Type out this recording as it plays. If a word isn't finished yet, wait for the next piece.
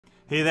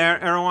Hey there,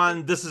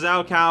 everyone. This is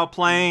Cow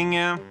playing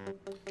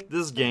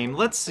this game.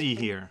 Let's see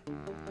here.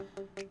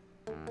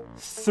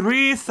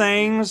 3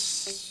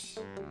 things.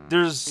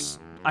 There's...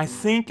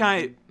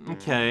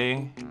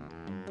 Okay.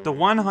 The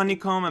one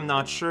honeycomb, I'm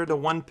not sure. The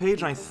one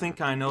page, I think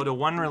I know. The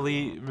one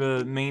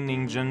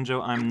remaining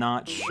jinjo, I'm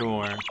not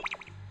sure.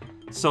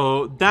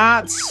 So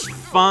that's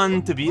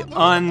fun to be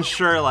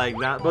unsure like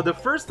that. But the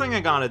first thing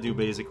I gotta do,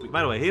 basically...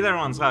 By the way, hey there,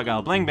 everyone. It's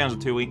Cow playing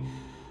Banjo-Tooie.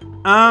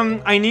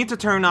 I need to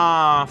turn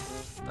off...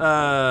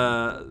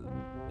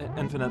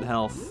 infinite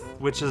health,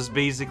 which is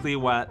basically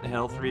what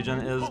health regen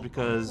is,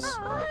 because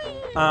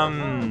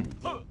I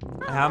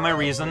have my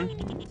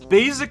reason.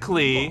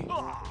 Basically,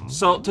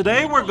 so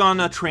today we're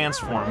gonna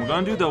transform. We're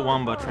gonna do the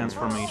Womba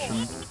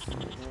transformation.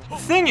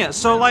 Thing is,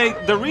 so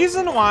like, the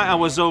reason why I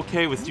was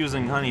okay with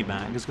using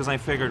Honeyback is because I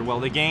figured, well,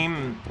 the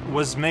game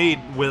was made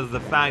with the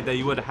fact that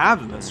you would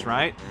have this,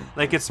 right?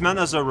 Like, it's meant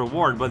as a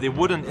reward, but they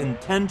wouldn't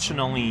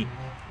intentionally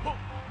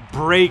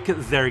break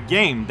their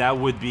game. That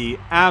would be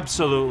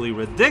absolutely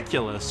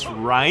ridiculous,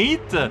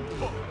 right?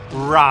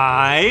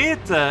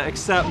 Right?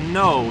 Except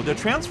no, the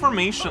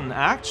transformation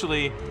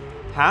actually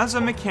has a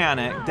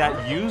mechanic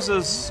that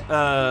uses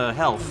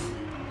health.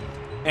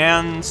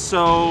 And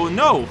so,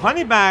 no,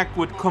 Honeyback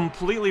would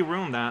completely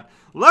ruin that.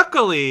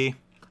 Luckily,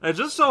 I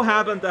just so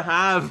happened to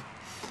have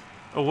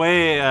a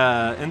way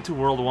into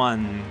World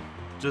 1.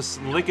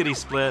 Just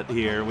lickety-split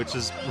here, which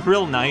is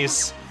real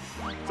nice.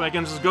 So I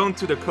can just go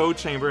into the code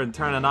chamber and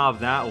turn it off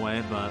that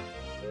way, but...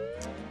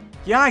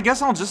 Yeah, I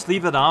guess I'll just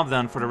leave it off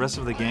then for the rest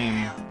of the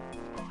game.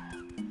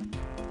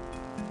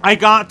 I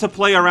got to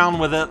play around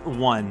with it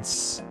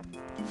once.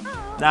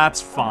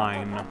 That's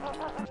fine.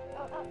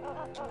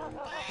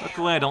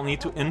 Luckily, I don't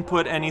need to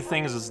input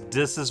anything,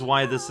 this is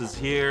why this is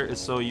here, is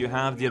so you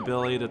have the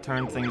ability to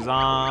turn things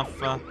off.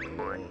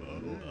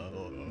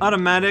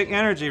 Automatic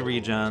energy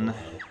regen.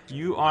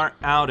 You are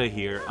out of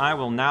here. I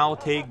will now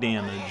take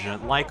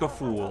damage, like a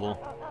fool.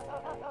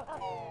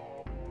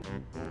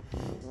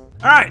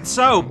 Alright,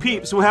 so,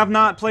 peeps who have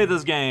not played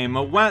this game,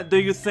 what do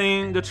you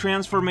think the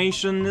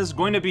transformation is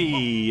going to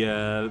be?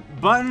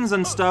 Buttons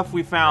and stuff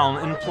we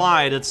found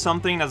implied it's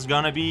something that's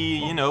gonna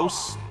be, you know,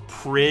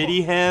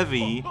 pretty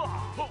heavy.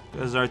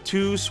 Because there are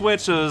 2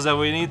 switches that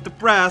we need to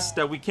press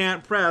that we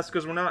can't press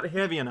because we're not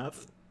heavy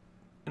enough.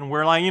 And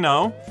we're like, you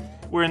know,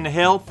 we're in the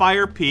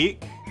Hellfire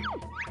Peak.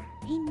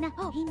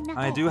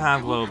 I do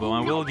have Globo.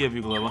 I will give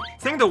you Globo. I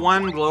think the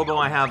one Globo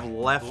I have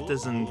left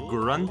is in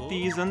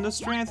Grunty's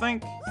Industry, I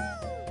think.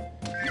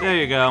 There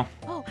you go.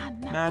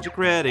 Magic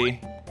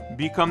ready.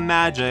 Become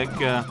magic.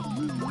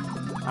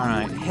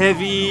 Alright.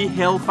 Heavy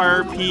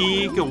Hellfire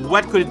Peak.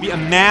 What could it be? A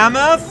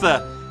mammoth?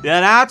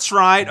 Yeah, that's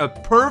right. A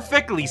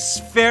perfectly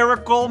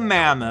spherical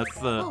mammoth.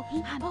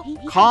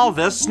 Call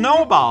this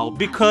Snowball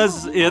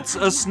because it's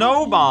a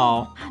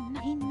snowball.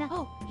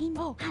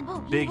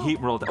 Big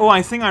heap rolled. Oh,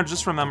 I think I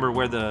just remember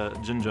where the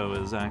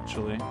jinjo is,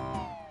 actually.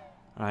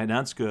 Alright,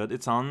 that's good.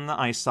 It's on the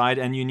ice side,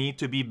 and you need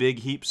to be big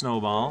heap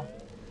snowball.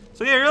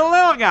 So yeah, you're a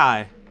little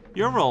guy.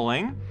 You're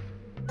rolling.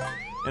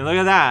 And look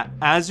at that.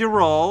 As you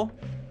roll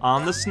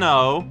on the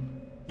snow,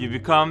 you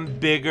become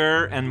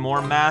bigger and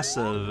more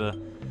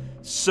massive.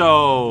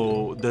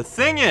 So, the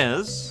thing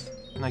is,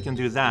 and I can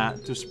do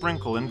that to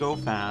sprinkle and go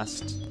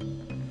fast.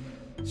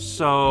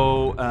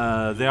 So,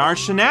 there are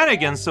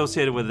shenanigans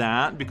associated with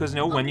that, because, you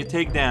know, when you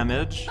take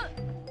damage,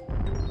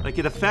 like,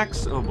 it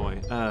affects... Oh, boy.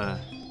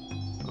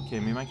 Okay,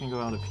 maybe I can go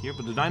out of here,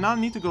 but did I not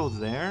need to go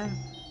there?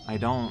 I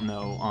don't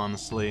know,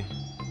 honestly.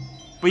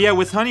 But yeah,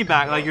 with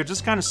Honeyback, like, you're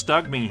just kind of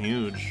stuck being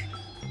huge.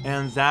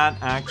 And that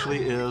actually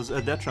is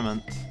a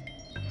detriment.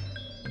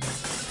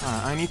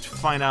 I need to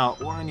find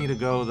out where I need to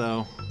go,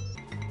 though.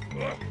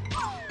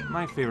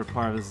 My favorite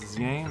part of this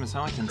game is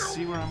how I can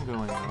see where I'm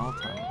going at all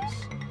times.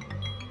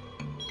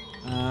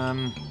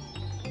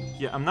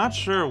 Yeah, I'm not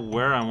sure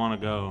where I want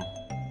to go.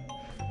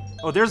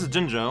 Oh, there's a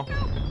jinjo.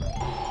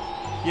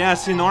 Yeah,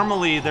 see,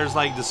 normally there's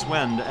like this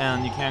wind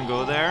and you can't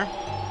go there.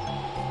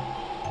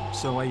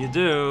 So what you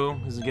do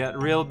is you get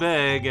real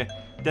big,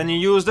 then you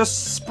use the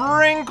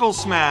sprinkle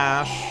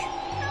smash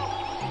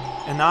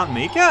and not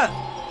make it?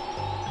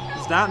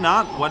 Is that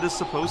not what is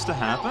supposed to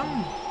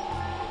happen?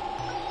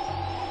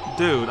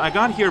 Dude, I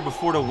got here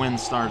before the wind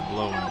started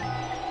blowing.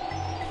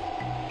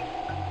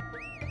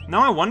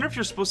 Now I wonder if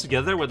you're supposed to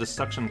get there with the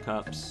suction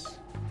cups.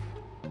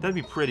 That'd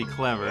be pretty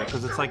clever,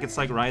 because it's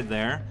like right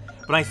there.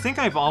 But I think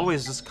I've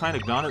always just kind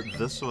of got it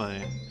this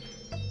way.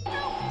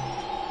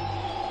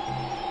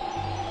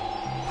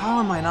 How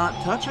am I not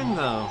touching,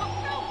 though?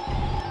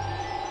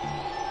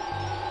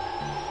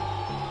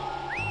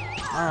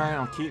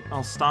 Alright,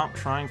 I'll stop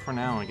trying for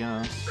now, I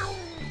guess.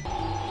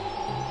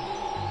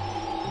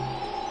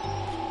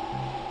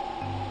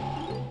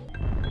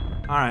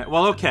 Alright,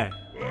 well, okay.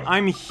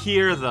 I'm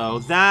here, though.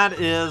 That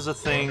is a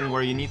thing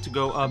where you need to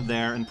go up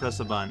there and press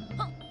a button.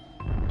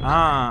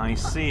 Ah, I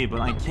see,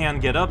 but I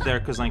can't get up there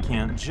because I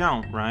can't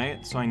jump,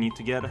 right? So I need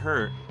to get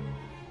hurt.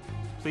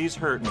 Please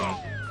hurt me.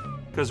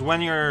 Because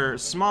when you're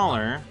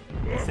smaller,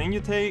 the thing you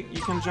take,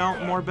 you can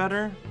jump more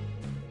better.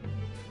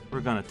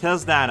 We're gonna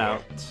test that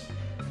out.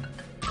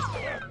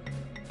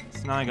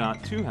 So now I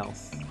got 2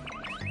 health.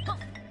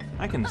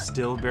 I can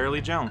still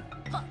barely jump.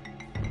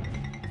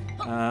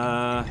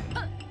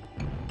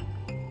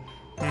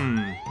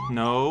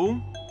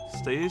 No.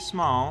 Stay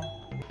small.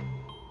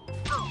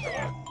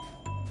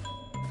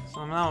 So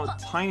I'm now a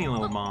tiny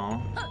little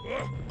ball.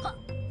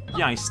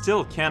 Yeah, I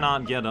still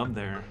cannot get up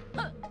there.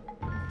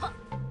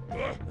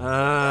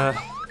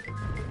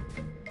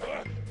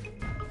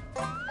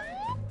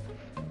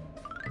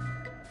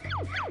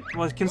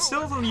 Well, I can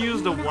still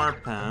use the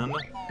warp pen.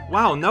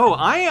 Wow, no,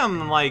 I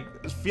am, like,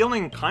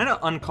 feeling kind of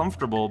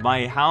uncomfortable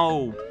by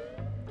how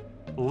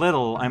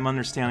little I'm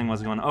understanding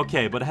what's going on.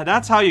 Okay, but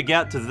that's how you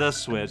get to this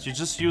switch. You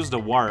just use the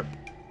warp.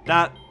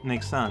 That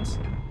makes sense.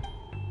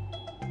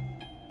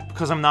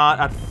 Because I'm not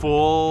at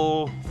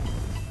full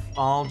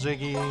all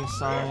jiggy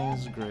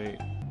size. Great.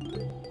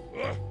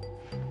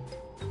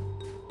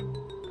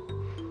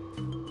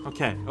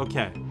 Okay,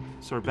 okay.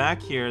 So we're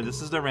back here.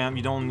 This is the ramp.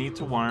 You don't need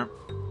to warp.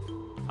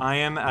 I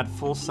am at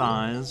full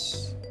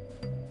size.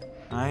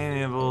 I am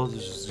able to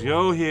just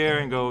go here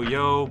and go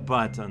yo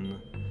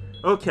button.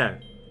 Okay.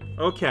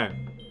 Okay.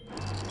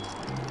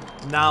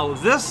 Now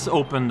this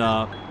opened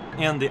up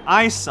in the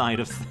ice side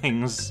of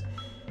things.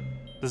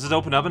 Does it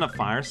open up in a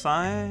fire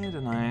side?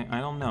 And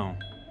I don't know.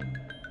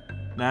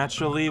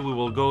 Naturally, we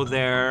will go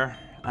there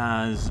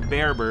as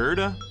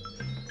Bearbird.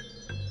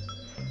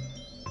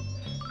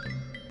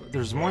 But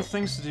there's more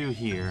things to do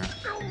here.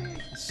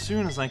 As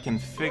soon as I can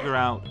figure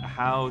out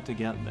how to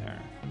get there.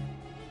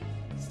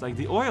 It's like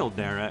the oil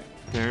derrick.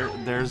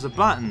 There's a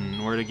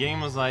button where the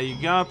game was like,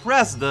 you gotta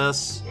press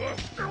this.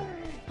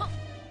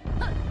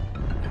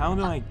 How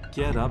do I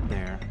get up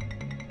there?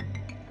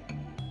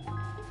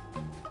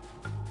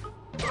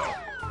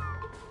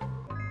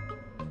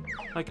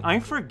 Like, I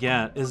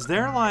forget. Is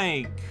there,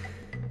 like...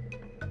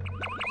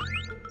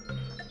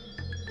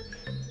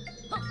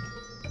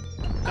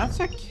 That's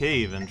a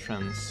cave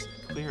entrance,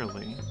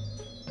 clearly.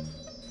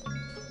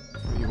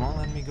 But you won't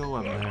let me go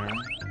up there.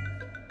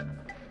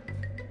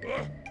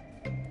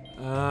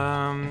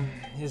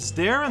 Is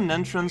there an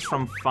entrance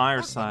from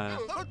Fireside?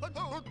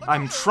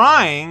 I'm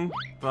trying,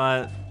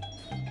 but...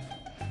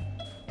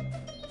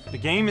 The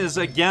game is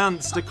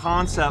against the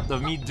concept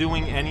of me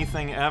doing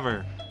anything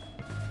ever.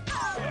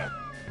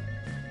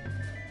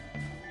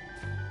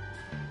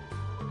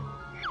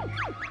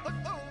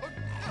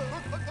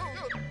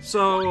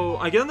 So,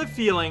 I get the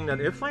feeling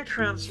that if I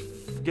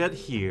get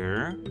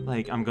here,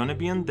 like, I'm gonna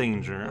be in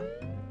danger.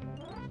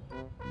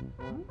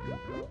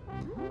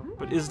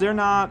 But is there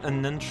not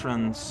an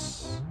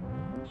entrance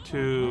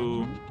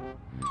to...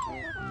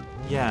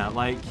 Yeah,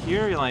 like,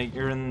 here, like,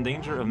 you're in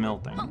danger of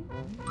melting.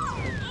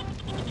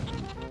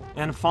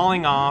 And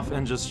falling off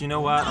and just, you know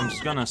what, I'm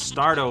just gonna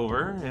start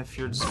over, if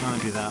you're just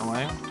gonna be that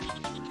way.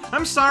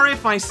 I'm sorry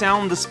if I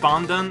sound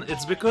despondent,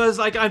 it's because,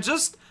 like, I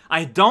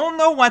don't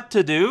know what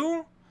to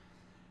do.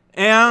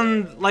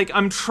 And, like,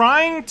 I'm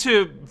trying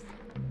to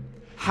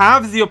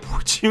have the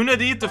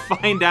opportunity to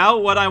find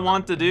out what I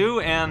want to do,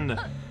 and,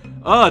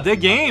 the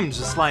game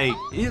just, like,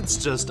 it's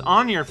just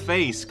on your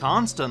face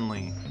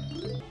constantly.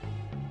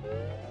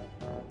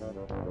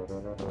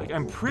 Like,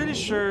 I'm pretty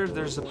sure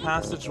there's a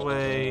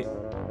passageway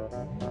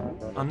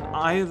on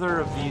either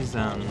of these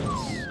ends.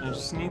 I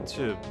just need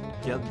to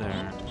get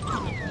there.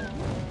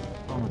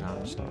 Oh my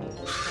gosh. Let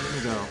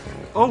me go.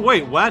 Oh,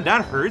 wait, what?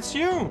 That hurts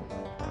you?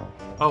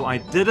 Oh, I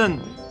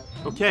didn't...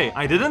 Okay,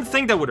 I didn't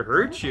think that would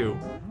hurt you.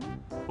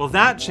 Well,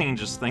 that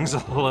changes things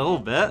a little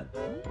bit.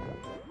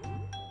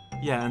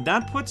 Yeah, and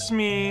that puts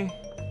me...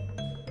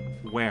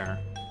 Where?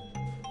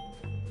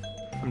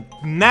 I'm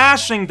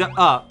mashing the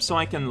up so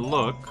I can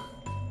look.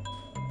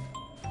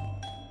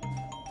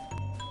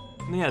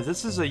 Yeah,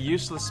 this is a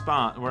useless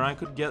spot where I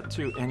could get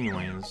to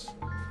anyways.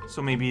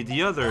 So maybe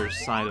the other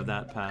side of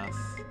that path,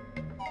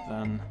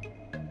 then.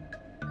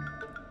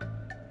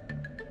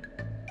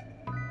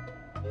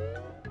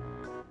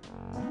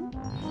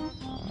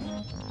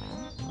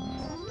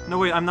 No,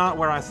 wait, I'm not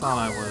where I thought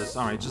I was.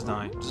 Alright, just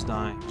die. Just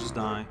die. Just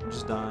die.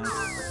 Just die.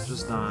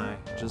 Just die.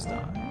 Just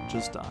die.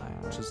 Just die.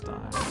 Just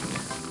die.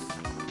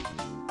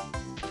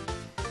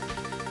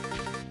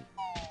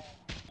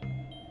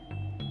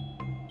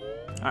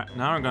 Alright,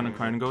 now we're gonna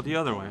try and go the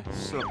other way.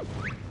 So...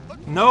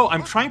 No,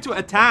 I'm trying to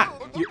attack!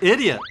 You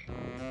idiot!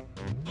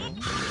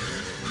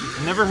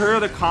 You've never heard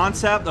of the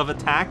concept of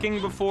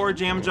attacking before,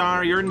 Jam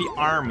Jar? You're in the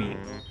army.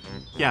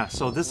 Yeah,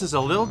 so this is a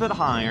little bit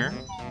higher.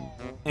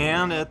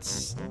 And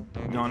it's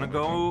gonna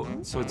go...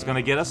 So it's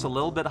gonna get us a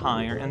little bit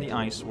higher in the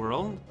ice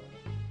world.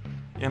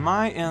 Am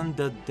I in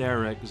the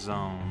derrick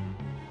zone?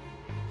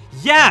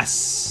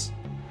 Yes!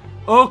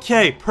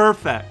 Okay,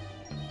 perfect.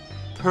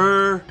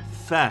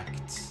 Perfect.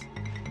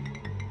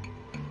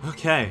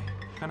 Okay,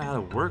 kinda had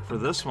to work for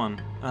this one.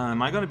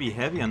 Am I gonna be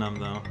heavy enough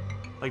though?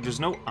 Like, there's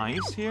no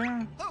ice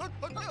here?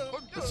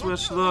 The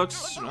switch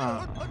looks...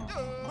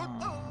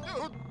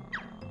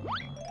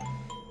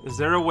 Is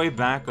there a way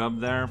back up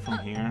there from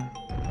here?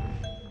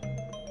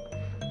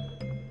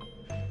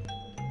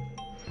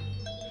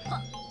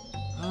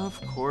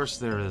 Of course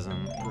there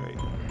isn't. Great.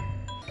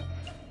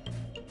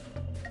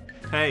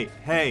 Hey,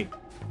 hey!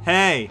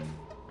 Hey!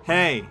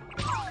 Hey!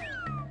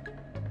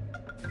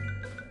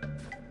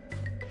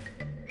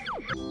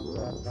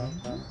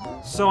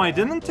 So I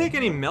didn't take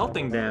any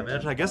melting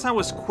damage. I guess I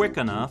was quick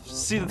enough.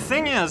 See, the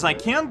thing is, I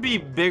can't be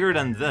bigger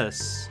than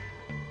this.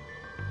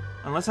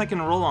 Unless I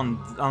can roll on...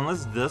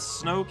 Unless this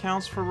snow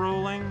counts for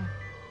rolling.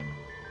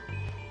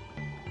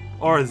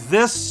 Or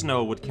this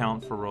snow would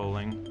count for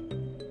rolling.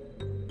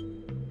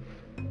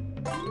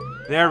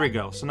 There we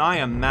go. So now I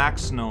am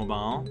max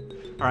snowball.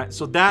 Alright,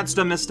 so that's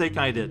the mistake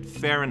I did.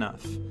 Fair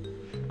enough.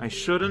 I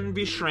shouldn't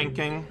be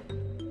shrinking.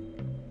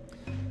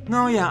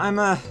 No, yeah, I'm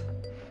a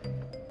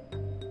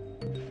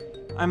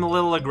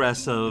little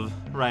aggressive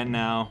right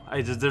now.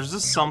 There's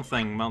just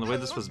something about the way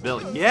this was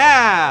built.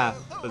 Yeah!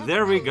 But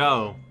there we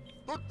go.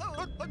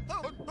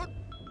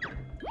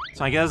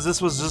 So I guess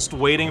this was just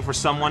waiting for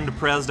someone to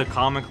press the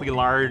comically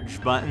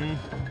large button.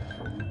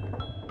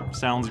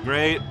 Sounds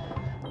great.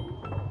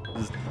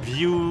 This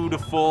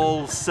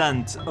beautiful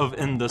scent of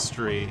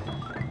industry.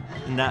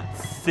 And that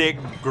thick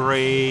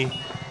gray...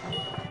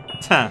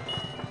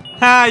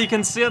 Ha! You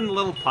can see it in the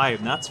little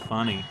pipe. That's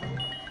funny.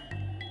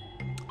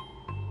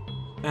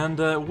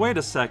 And, wait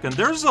a second.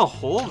 There's a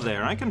hole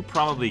there. I can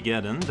probably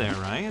get in there,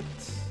 right?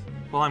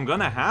 Well, I'm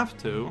gonna have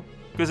to.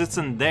 Because it's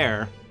in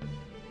there.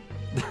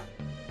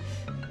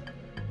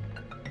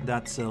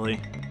 That's silly.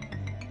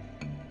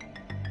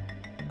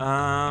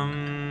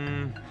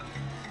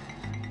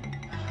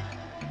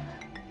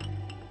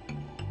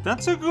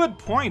 That's a good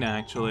point,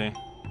 actually.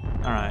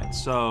 Alright,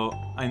 so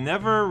I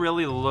never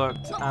really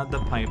looked at the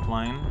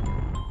pipeline.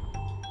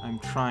 I'm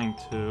trying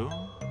to.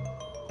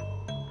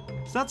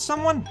 Is that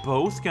someone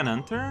both can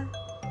enter?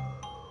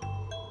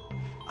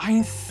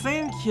 I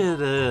think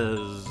it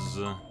is.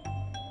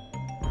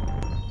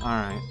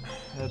 Alright,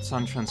 let's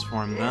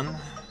untransform then.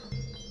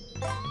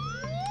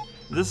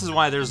 This is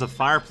why there's a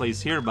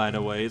fireplace here, by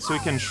the way, so you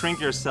can shrink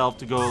yourself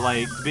to go,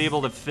 like, to be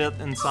able to fit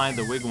inside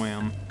the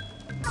wigwam.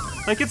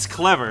 Like, it's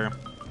clever.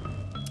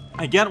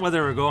 I get what they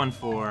were going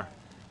for.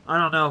 I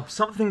don't know,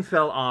 something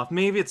fell off.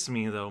 Maybe it's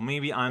me, though.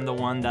 Maybe I'm the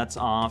one that's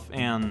off,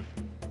 and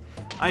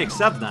I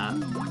accept that.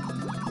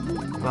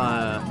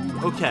 But,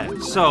 okay,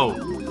 so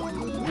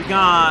we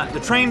got the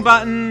train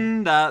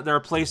button, that there are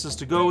places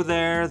to go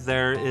there.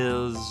 There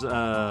is,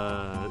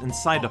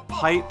 inside the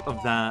pipe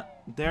of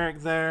that derrick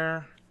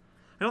there.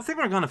 I don't think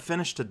we're gonna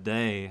finish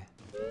today.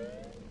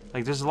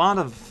 Like, there's a lot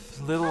of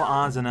little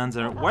odds and ends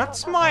there.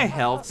 What's my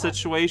health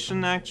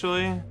situation,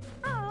 actually?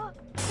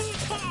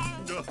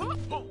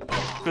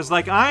 Because,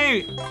 like,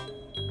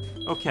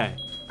 okay.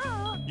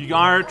 You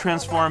are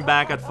transformed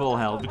back at full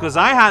health. Because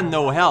I had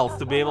no health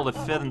to be able to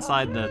fit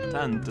inside the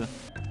tent.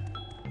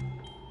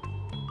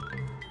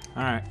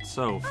 Alright,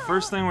 so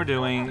first thing we're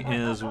doing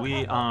is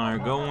we are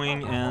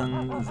going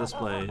in this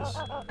place.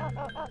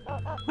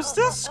 Was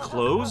this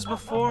closed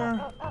before?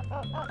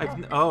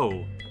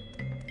 Oh.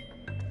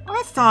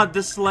 I thought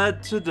this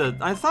led to the...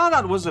 I thought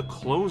that was a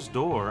closed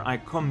door. I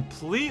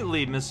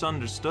completely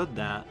misunderstood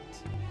that.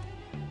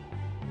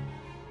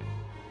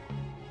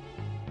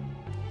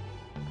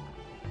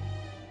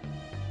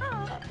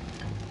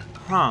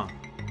 Huh.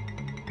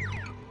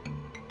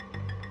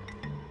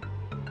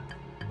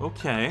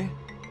 Okay.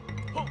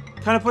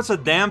 Kind of puts a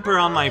damper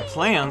on my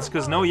plans,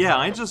 because no, yeah,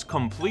 I just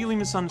completely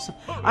misunderstood.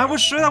 I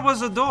was sure that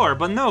was a door,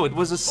 but no, it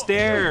was a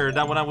stair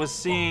that what I was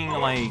seeing,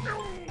 like,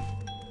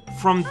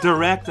 from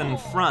direct in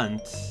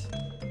front.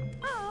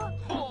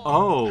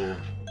 Oh,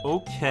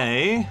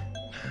 okay.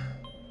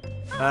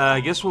 I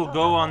guess we'll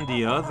go on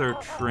the other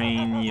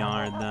train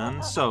yard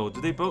then. So,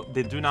 do they both?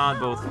 They do not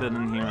both fit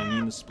in here. I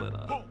need to split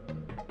up.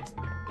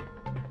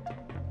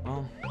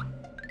 Well,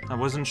 I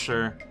wasn't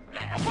sure.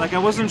 Like, I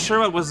wasn't sure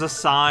what was the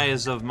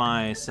size of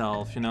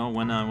myself, you know,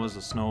 when I was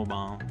a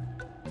snowball.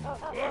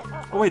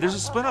 Oh wait, there's a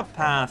split up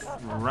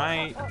path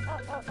right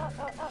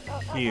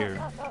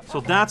here. So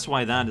that's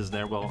why that is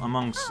there, well,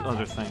 amongst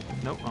other things.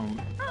 Nope,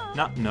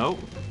 no,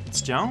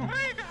 it's jump.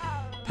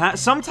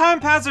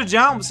 Sometimes paths are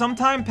jump,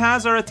 sometimes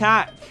paths are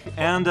attack.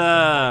 And,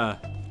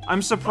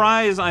 I'm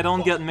surprised I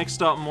don't get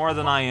mixed up more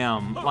than I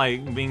am,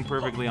 like, being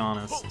perfectly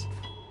honest.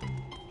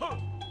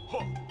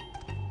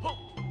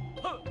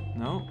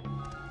 Nope.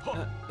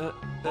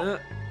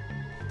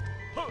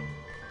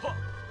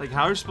 Like,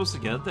 how are you supposed to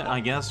get there? I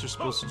guess you're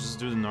supposed to just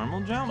do the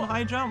normal jump,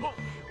 high jump?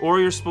 Or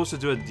you're supposed to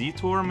do a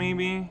detour,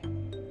 maybe?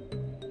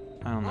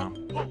 I don't know.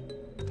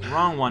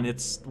 Wrong one,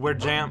 it's where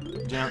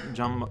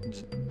Banjo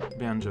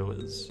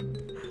is.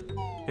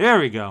 There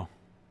we go.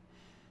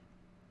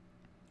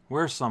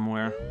 We're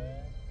somewhere.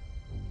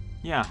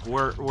 Yeah,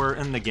 we're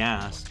in the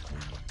gas.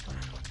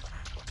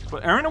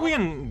 But aren't we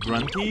in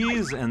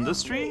Grunty's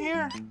industry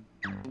here?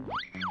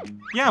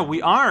 Yeah,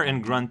 we are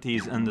in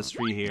Grunty's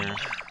industry here.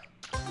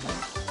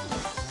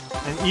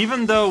 And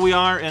even though we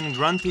are in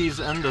Grunty's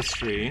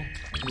industry,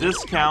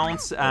 this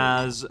counts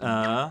as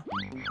a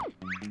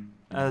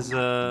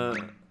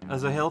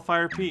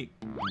Hellfire Peak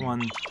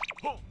one.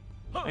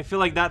 I feel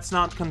like that's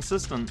not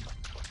consistent.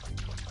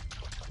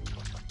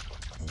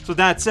 So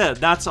that's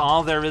it. That's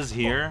all there is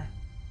here.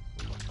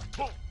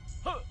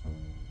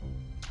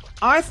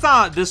 I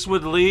thought this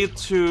would lead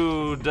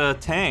to the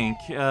tank,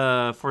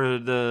 for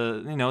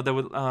the, you know, that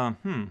would,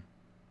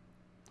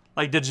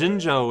 like the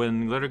Jinjo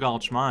in Glitter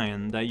Gulch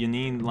Mine, that you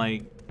need,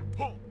 like,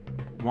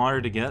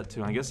 water to get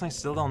to. I guess I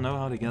still don't know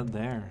how to get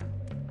there.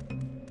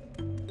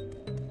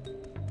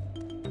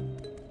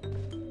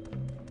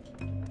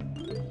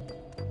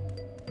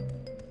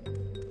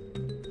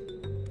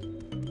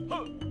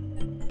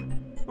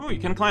 Ooh, you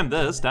can climb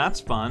this,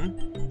 that's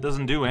fun.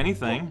 Doesn't do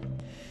anything.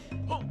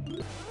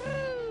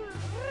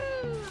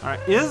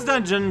 Alright, is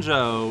that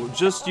Jinjo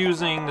just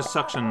using the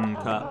suction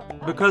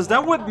cup? Because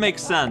that would make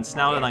sense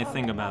now that I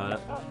think about it.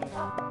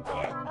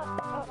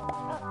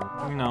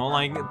 You know,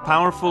 like,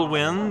 powerful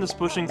wind is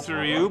pushing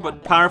through you,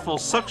 but powerful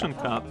suction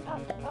cup.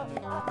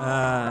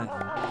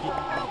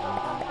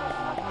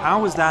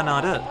 How is that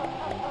not it?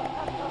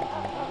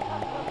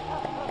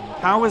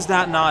 How is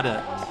that not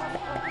it?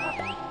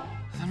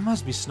 That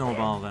must be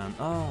Snowball then.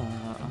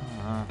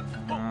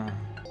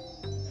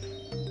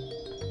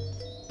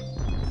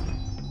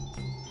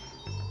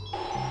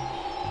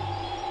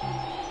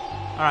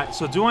 Alright,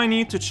 so do I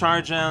need to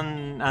charge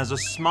in as a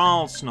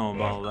small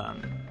snowball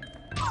then?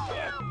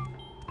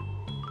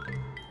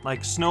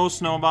 Like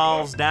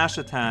snowballs dash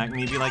attack,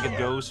 maybe like it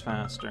goes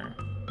faster.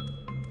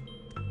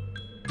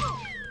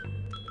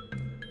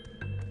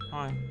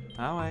 Hi.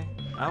 Away.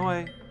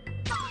 Away.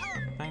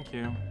 Thank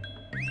you.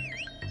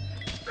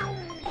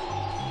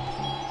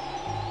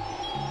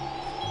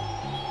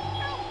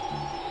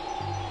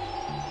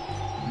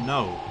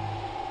 No.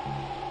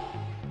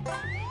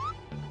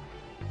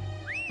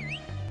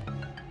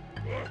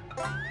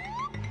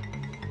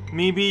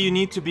 Maybe you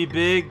need to be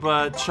big,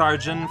 but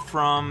charge in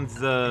from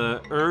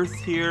the earth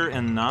here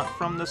and not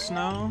from the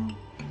snow?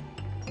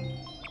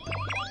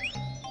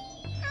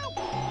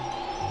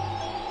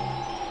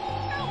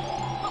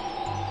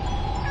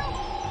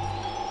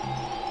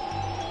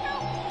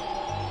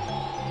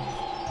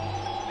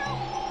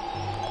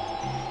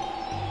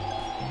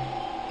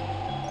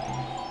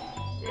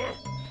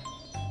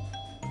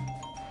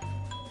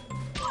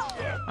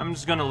 I'm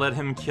just gonna let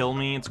him kill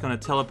me. It's gonna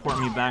teleport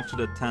me back to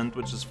the tent,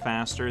 which is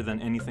faster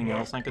than anything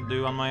else I could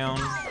do on my own.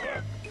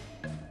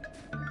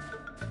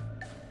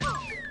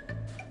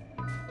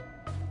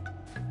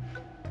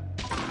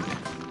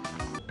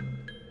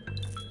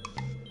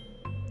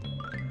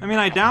 I mean,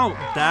 I doubt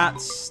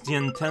that's the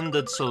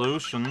intended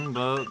solution,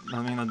 but,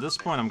 I mean, at this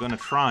point I'm gonna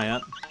try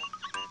it.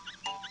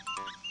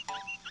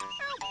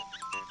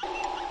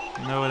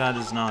 No, that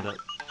is not it.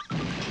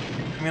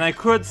 I mean, I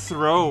could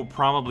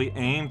probably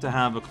aim to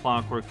have a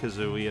Clockwork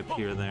Kazooie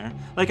appear there.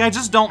 Like, I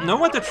just don't know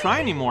what to try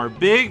anymore.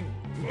 Big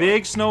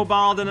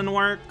snowball didn't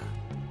work.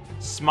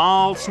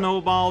 Small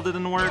snowball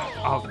didn't work.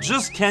 Oh,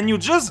 can you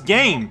just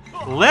game?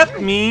 Let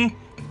me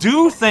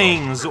do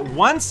things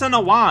once in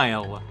a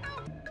while.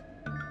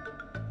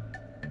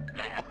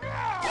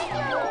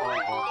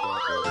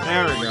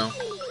 There we go.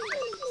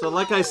 So,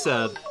 like I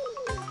said,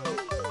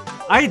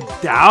 I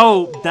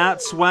doubt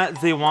that's what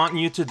they want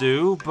you to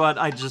do, but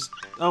I just...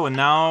 Oh, and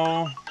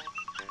now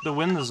the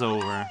wind is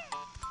over.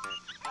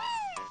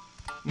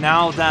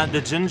 Now that the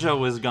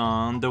Jinjo is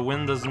gone, the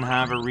wind doesn't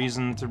have a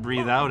reason to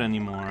breathe out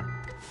anymore.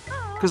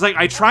 Because, like,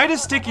 I tried a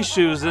Sticky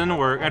Shoes, didn't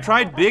work. I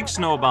tried Big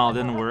Snowball,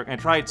 didn't work. I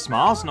tried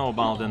Small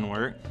Snowball, didn't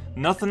work.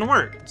 Nothing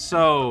worked.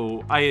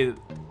 So, I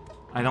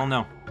don't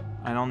know.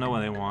 I don't know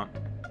what they want.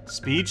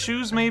 Speed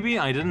Shoes, maybe?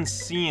 I didn't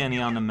see any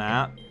on the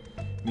map.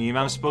 Maybe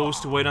I'm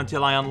supposed to wait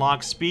until I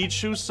unlock Speed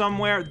Shoes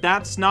somewhere?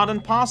 That's not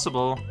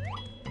impossible.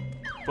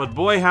 But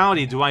boy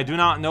howdy, do I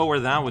not know where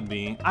that would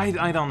be.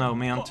 I don't know,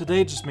 man.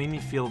 Today just made me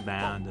feel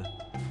bad.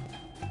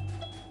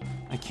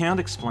 I can't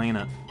explain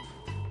it.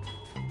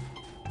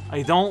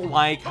 I don't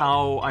like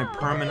how I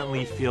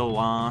permanently feel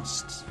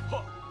lost.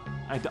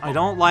 I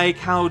don't like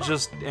how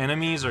just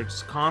enemies are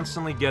just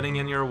constantly getting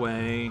in your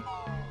way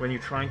when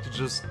you're trying to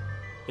just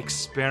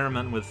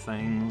experiment with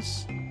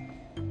things.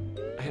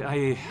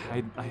 I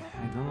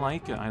don't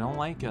like it. I don't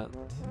like it.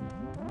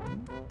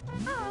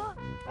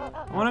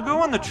 I want to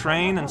go on the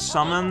train and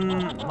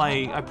summon,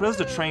 like, I pressed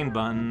the train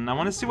button. I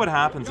want to see what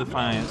happens if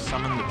I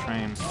summon the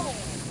train.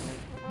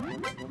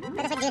 The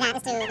quickest way to do that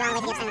is to go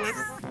all the way to the other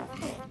side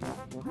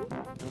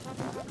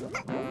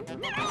of the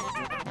map.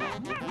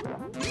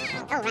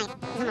 Oh,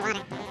 right. There's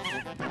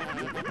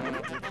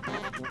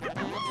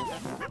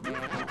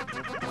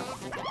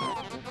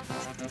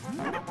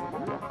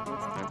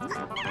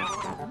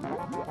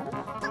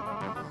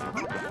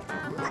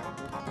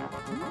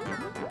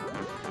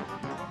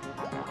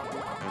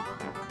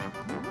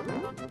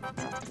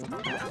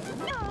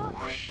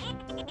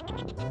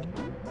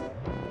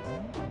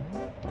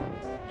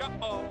no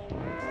water.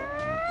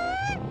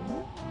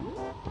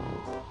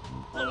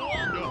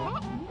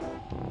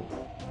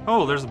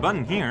 Oh, there's a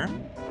button here.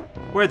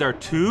 Wait, there are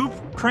two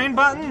train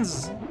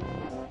buttons?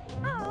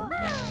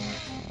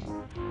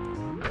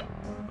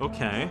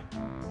 Okay.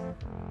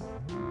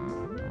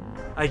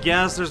 I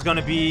guess there's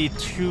gonna be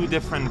two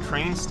different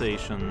train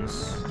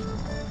stations.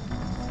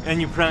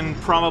 And you can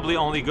probably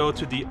only go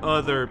to the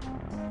other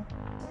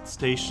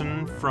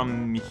station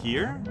from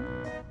here?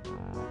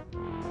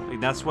 Like,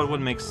 that's what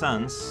would make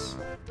sense.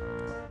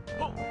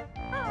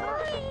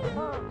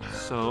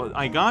 So,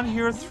 I got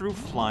here through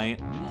flight.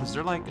 Is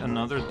there like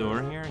another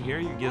door here? Here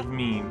you give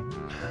me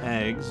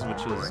eggs,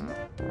 which is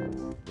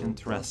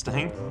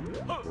interesting.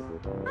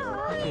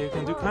 Okay, you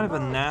can do kind of a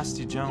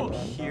nasty jump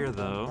here,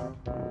 though.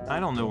 I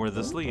don't know where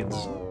this leads.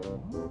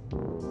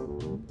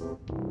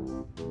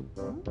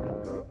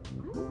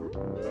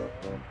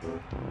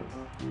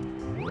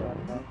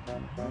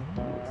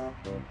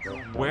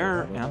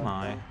 Where am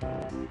I?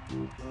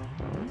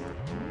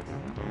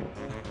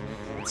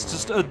 It's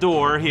just a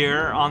door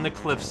here on the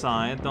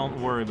cliffside.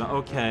 Don't worry about.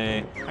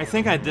 Okay, I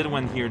think I did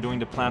one here doing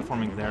the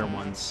platforming there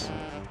once.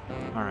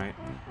 All right.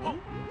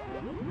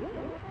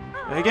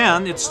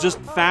 Again, it's just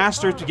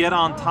faster to get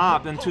on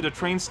top into the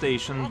train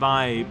station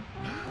by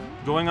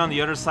going on the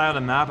other side of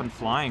the map and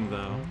flying,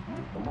 though.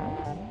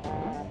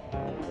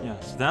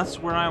 Yes, that's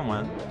where I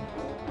went.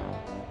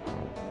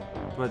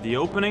 But the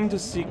opening to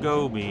see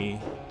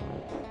Gobi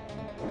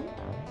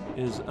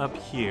is up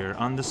here,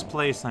 on this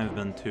place I've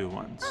been to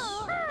once.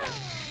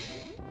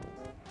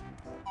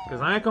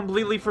 Because I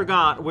completely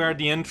forgot where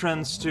the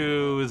entrance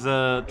to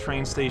the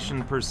train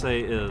station per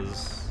se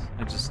is.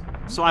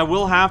 So I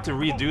will have to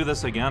redo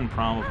this again,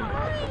 probably.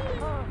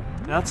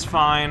 That's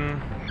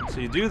fine.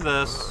 So you do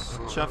this.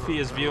 Chuffy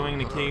is viewing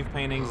the cave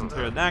paintings in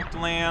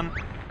Pterodactyland.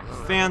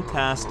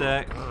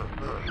 Fantastic.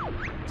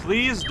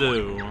 Please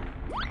do.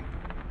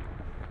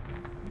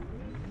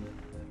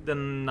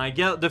 Then I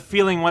get the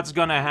feeling what's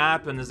gonna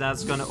happen is that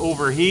it's gonna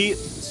overheat,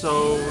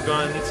 so we're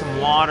gonna need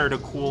some water to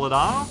cool it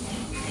off.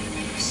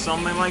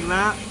 Something like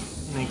that.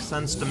 Makes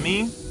sense to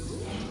me.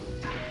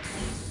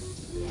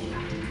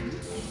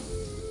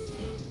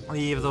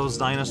 Leave those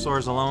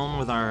dinosaurs alone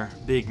with our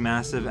big,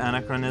 massive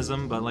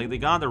anachronism, but like they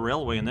got the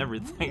railway and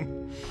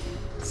everything.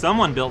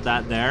 Someone built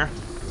that there.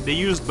 They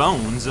used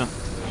bones.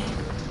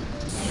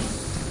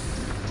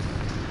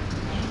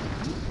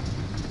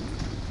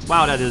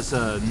 Wow, that is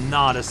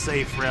not a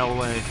safe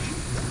railway.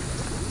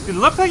 It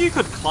looked like you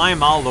could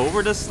climb all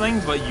over this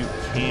thing, but you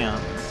can't,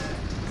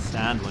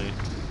 sadly.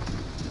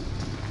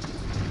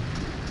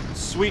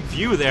 Sweet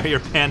view there you're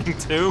panning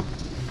to.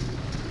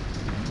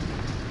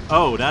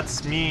 Oh,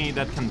 that's me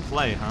that can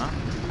play, huh?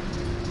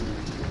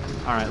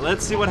 Alright,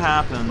 let's see what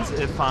happens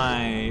if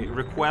I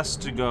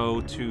request to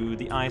go to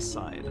the ice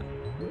side.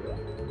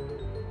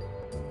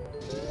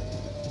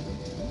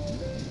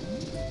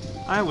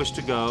 I wish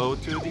to go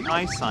to the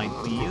ice side,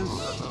 please.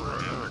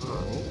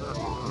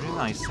 Where's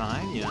the ice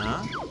side?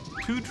 Yeah.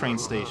 2 train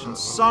stations.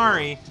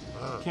 Sorry,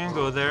 can't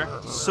go there.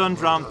 Sun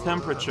drop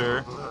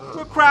temperature.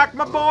 Who cracked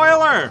my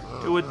boiler?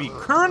 It would be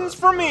curtains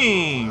for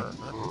me.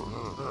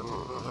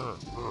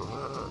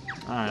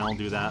 Alright, I'll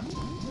do that.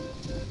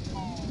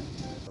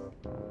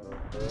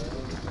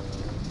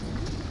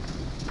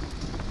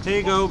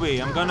 Hey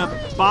Gobi, I'm gonna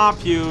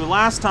bop you.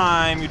 Last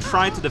time you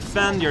tried to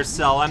defend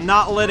yourself. I'm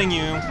not letting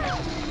you.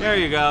 There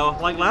you go.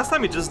 Like last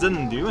time you just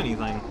didn't do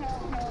anything.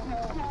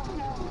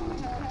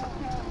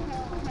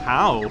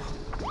 How?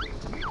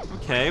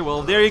 Okay,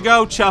 well there you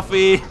go,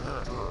 Chuffy.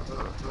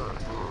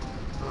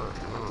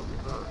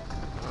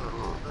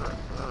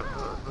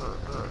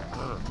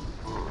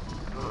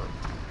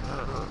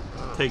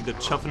 Take the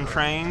Chuffin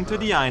train to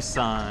the ice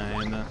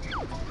side.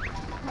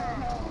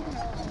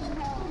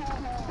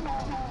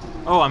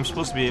 Oh, I'm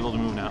supposed to be able to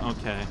move now.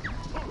 Okay.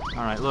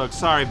 Alright, look,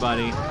 sorry,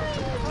 buddy.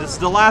 This is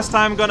the last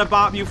time I'm gonna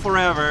bop you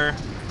forever.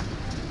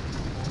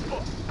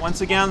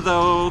 Once again,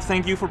 though,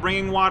 thank you for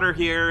bringing water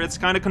here. It's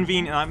kind of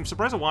convenient. I'm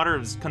surprised the water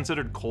is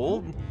considered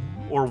cold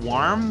or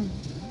warm.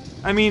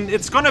 I mean,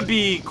 it's gonna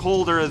be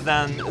colder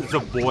than the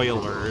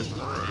boiler,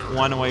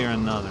 one way or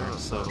another.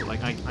 So,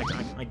 like, I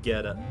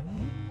get it.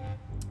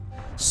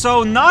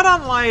 So, not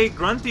unlike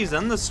Grunty's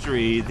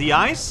Industry, the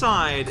ice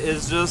side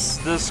is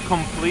just this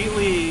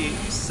completely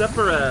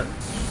separate,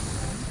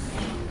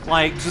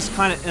 like, just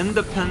kind of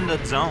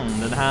independent zone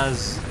that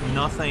has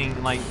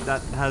nothing, like,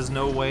 that has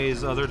no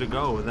ways other to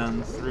go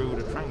than through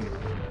the train.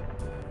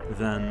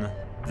 Then,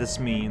 this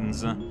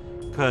means,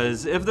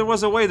 because if there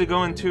was a way to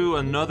go into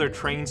another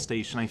train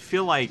station, I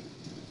feel like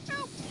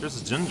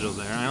there's a jinjo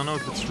there. I don't know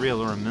if it's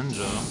real or a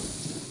minjo.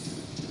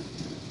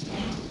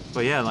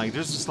 But yeah, like,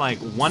 there's just, like,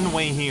 one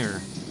way here.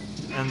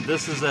 And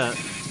this is it.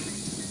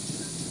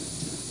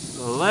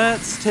 So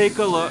let's take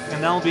a look,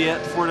 and that'll be it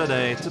for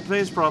today.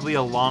 Today's probably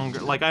a longer,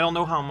 like, I don't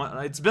know how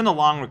much, it's been a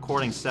long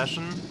recording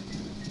session.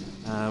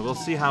 We'll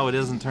see how it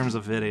is in terms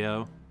of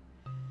video.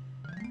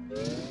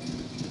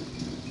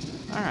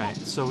 Alright,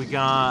 so we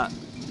got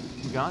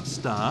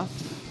stuff.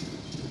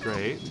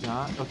 Great,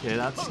 okay,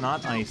 that's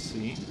not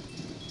icy.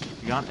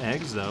 We got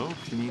eggs, though,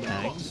 if you need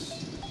eggs.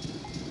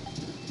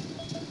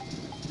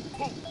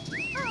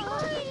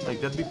 Like,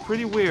 that'd be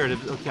pretty weird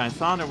if, okay, I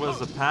thought there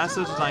was a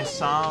passage that I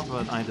saw,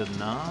 but I did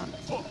not.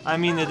 I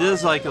mean, it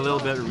is, like, a little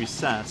bit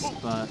recessed,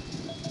 but,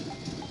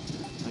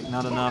 like,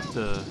 not enough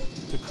to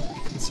be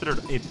considered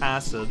a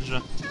passage.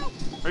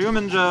 Are you a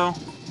Minjo?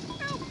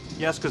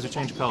 Yes, because you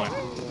changed color.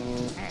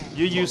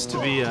 You used to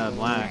be,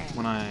 black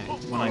when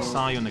I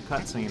saw you in the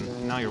cutscene.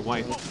 Now you're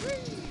white.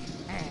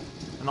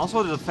 And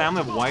also, there's a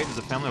family of white, there's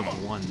a family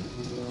of one.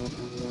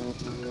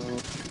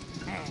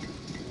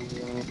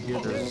 Here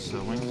there's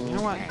sewing. You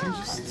know what? Can you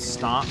just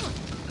stop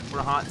for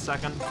a hot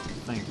second?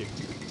 Thank you.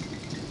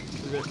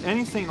 Is there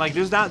anything, like,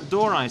 there's that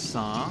door I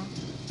saw.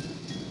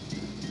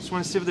 Just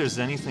want to see if there's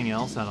anything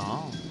else at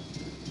all.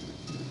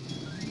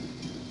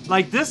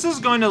 Like, this is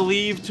going to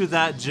lead to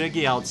that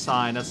jiggy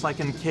outside that's,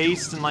 like,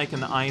 encased in, like,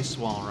 an ice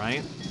wall,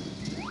 right?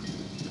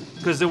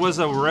 Because there was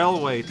a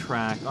railway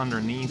track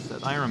underneath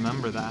it. I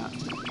remember that.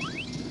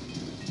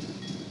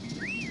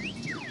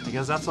 I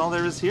guess that's all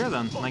there is here,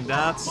 then. Like,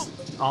 that's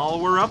all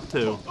we're up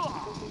to.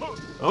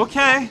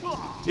 Okay.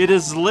 It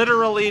is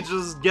literally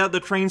just get the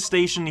train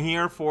station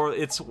here for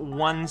its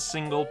one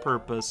single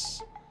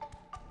purpose.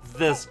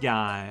 This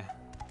guy.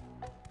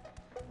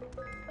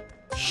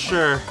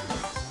 Sure.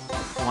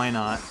 Why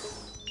not?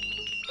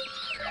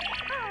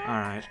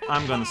 Alright,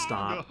 I'm gonna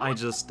stop. I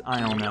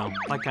don't know.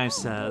 Like I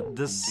said,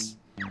 this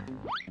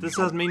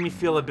has made me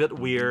feel a bit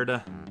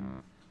weird.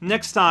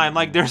 Next time,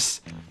 like,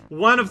 there's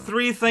one of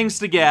 3 things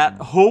to get.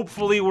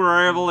 Hopefully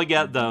we're able to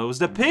get those.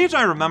 The page,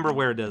 I remember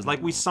where it is.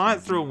 Like, we saw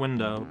it through a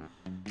window.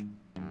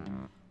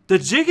 The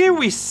jiggy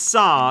we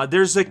saw,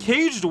 there's a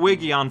caged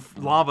wiggy on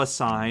lava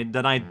side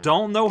that I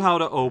don't know how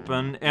to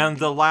open, and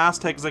the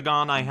last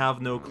hexagon I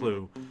have no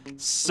clue.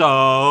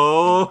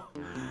 So...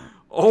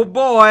 oh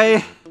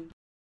boy!